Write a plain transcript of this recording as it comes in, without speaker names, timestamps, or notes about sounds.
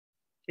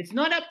It's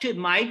not up to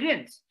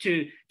migrants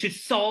to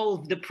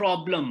solve the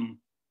problem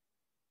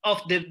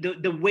of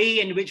the way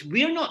in which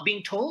we're not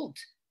being told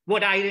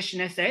what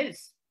Irishness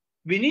is.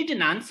 We need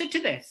an answer to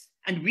this,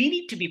 and we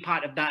need to be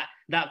part of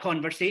that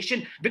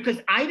conversation, because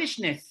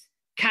Irishness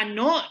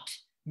cannot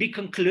be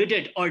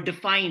concluded or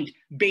defined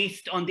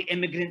based on the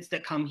immigrants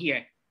that come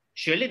here.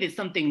 Surely there's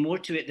something more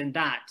to it than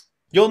that.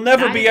 You'll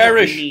never be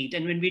Irish.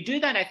 And when we do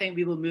that, I think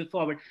we will move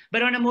forward.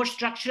 But on a more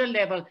structural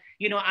level,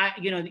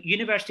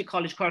 University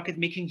College Cork is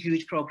making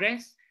huge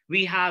progress.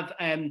 We have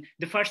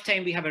the first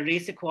time we have a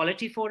race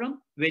equality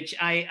forum, which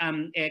I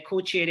am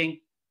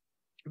co-chairing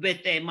with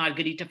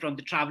Margarita from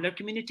the Traveller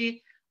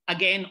community.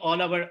 Again, all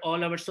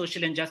our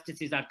social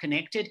injustices are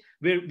connected.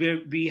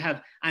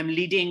 I'm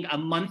leading a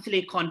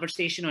monthly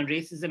conversation on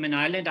racism in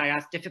Ireland. I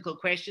ask difficult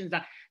questions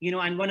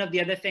and one of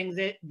the other things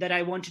that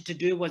I wanted to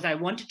do was I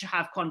wanted to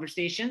have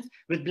conversations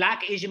with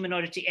Black, Asian,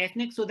 minority,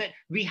 ethnic, so that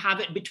we have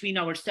it between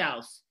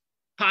ourselves.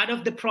 Part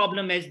of the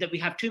problem is that we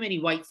have too many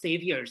white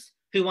saviors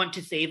who want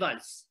to save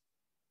us.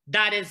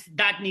 That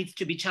needs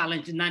to be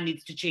challenged, and that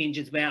needs to change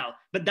as well.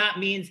 But that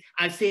means,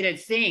 as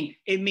Sarah's saying,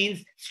 it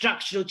means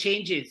structural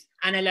changes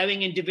and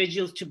allowing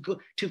individuals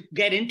to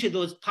get into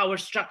those power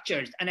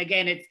structures. And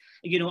again, it's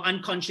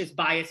unconscious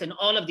bias, and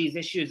all of these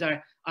issues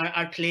are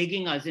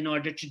plaguing us in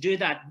order to do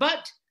that.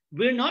 But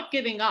we're not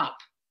giving up.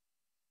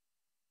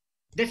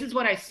 This is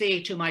what I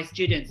say to my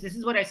students. This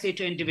is what I say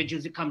to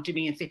individuals who come to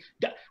me and say,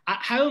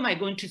 how am I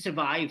going to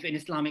survive in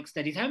Islamic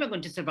studies? How am I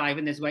going to survive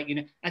in this white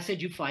I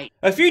said, you fight.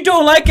 If you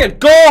don't like it,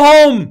 go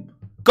home.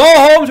 Go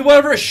home to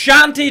whatever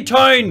shanty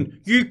town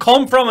you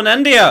come from in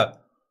India.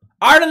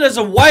 Ireland is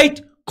a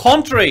white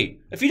country.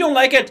 If you don't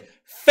like it,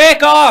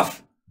 feck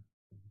off.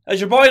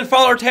 As your boy and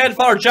Father Ted,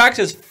 Father Jack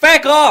says,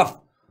 feck off.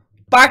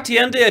 Back to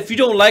India if you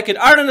don't like it.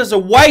 Ireland is a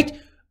white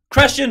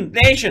Christian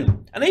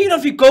nation. And even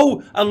if you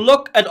go and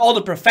look at all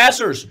the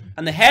professors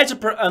and the heads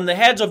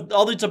of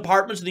all these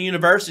departments in the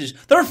universities,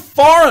 they're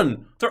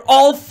foreign. They're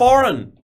all foreign.